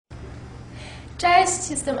Cześć,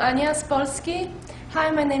 jestem Ania z Polski.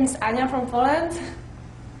 Hi, my name is Ania from Poland.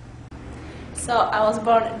 So, I was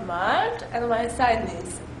born in March and my sign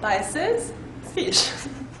is Pisces, fish.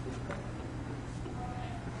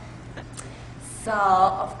 So,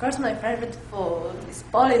 of course my favorite food is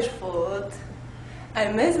Polish food. I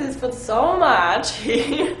miss this food so much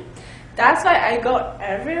here. That's why I go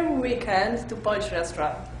every weekend to Polish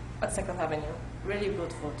restaurant at 2nd Avenue. Really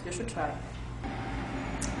good food, you should try.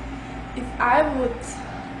 If I would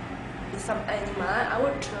be some animal, I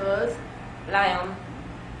would choose lion.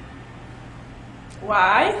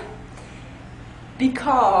 Why?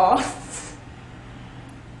 Because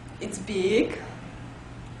it's big,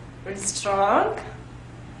 very strong,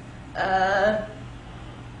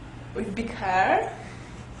 with big hair,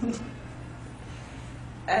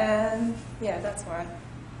 and yeah, that's why,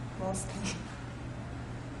 mostly.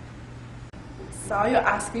 So you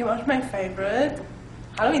asked me what's my favorite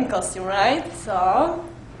Halloween costume, right? So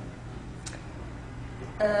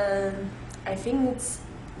I think it's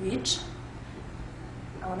witch.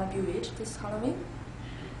 I wanna be witch this Halloween.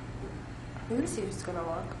 We will see if it's gonna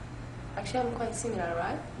work. Actually, I'm quite similar,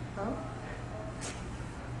 right? No?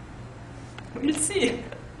 We'll see.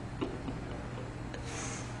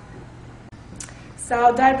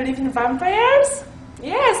 So, do I believe in vampires?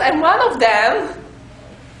 Yes, I'm one of them.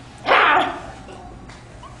 Ah!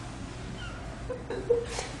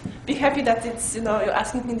 Be happy that it's, you're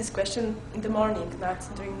asking me this question in the morning, not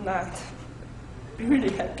during the night. Be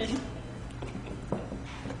really happy.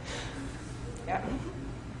 Yeah.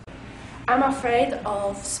 I'm afraid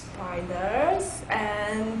of spiders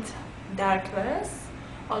and darkness,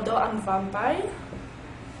 although I'm a vampire.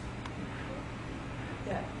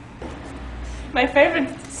 Yeah. My favorite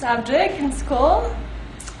subject in school?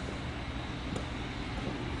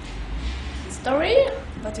 History,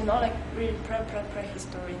 but like really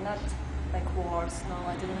prehistory, not like wars. No,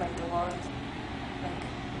 I didn't like the wars. Like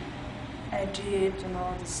Egypt and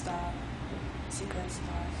all this stuff, secret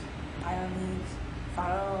stuff, pyramids,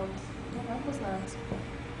 pharaohs. Yeah, that was nice.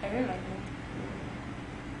 I really liked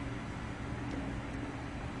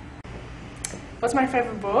it. What's my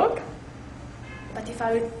favorite book? But if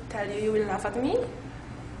I will tell you, you will laugh at me?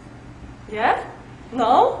 Yeah?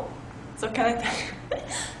 No? So can I tell you?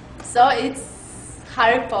 So it's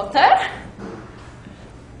Harry Potter.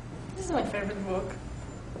 This is my favorite book.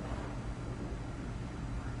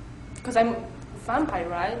 Because I'm a vampire,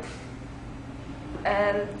 right?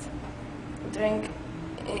 And during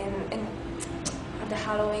in the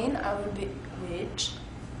Halloween I will be witch.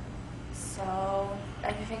 So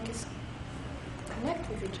everything is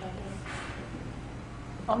connected with each other.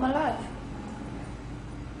 All my life.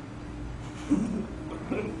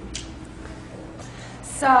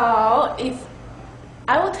 So if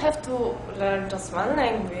I would have to learn just one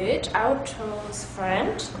language, I would choose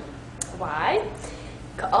French. Why?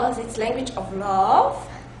 Because it's language of love,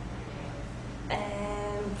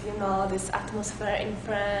 and this atmosphere in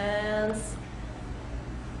France.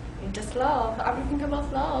 You just love everything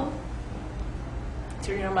about love. It's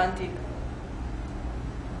really romantic.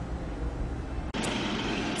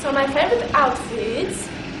 So my favorite outfits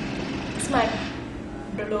is my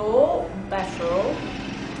blue bathrobe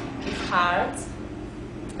with hearts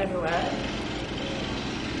everywhere,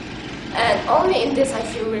 and only in this I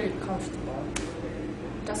feel really comfortable.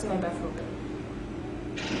 Just my bathrobe.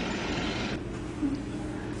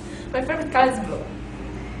 My favorite color is blue.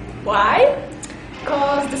 Why?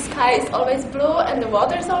 Because the sky is always blue and the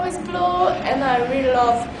water is always blue, and I really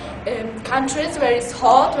love countries where it's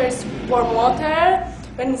hot, where it's warm water,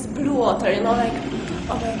 when it's blue water, like,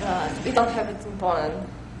 oh my god, we don't have it in Poland,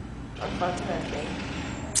 unfortunately.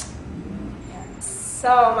 Yeah.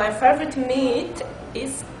 So my favorite meat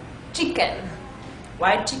is chicken.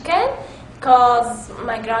 Why chicken? Because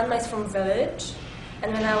my grandma is from village,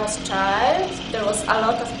 and when I was a child, there was a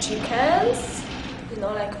lot of chickens,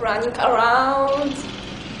 like running around.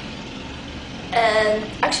 And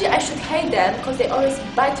actually I should hate them, because they always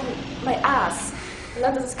bite my ass. And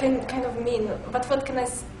that is kind of mean, but what can I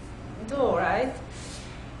do, right?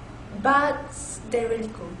 But they're really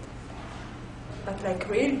good. But like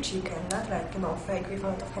real chicken, not like, fake with a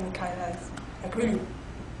lot of chemicals. Like really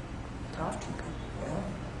tough chicken,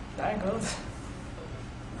 very good.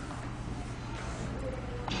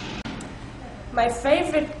 My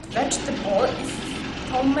favorite vegetable is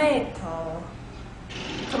tomato.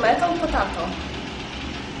 Tomato, potato.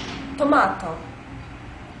 Tomato.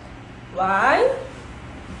 Why?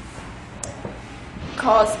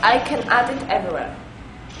 Because I can add it everywhere.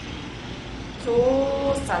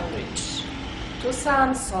 To sandwich, to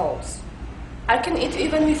some sauce. I can eat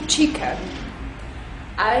even with chicken.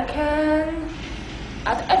 I can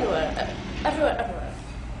everywhere.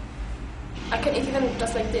 I can eat even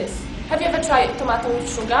just like this. Have you ever tried tomato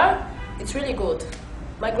with sugar? It's really good.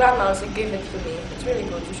 My grandma also gave it to me. It's really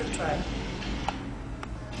good. You should try.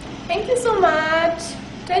 Thank you so much.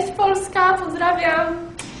 Cześć Polska, pozdrawiam.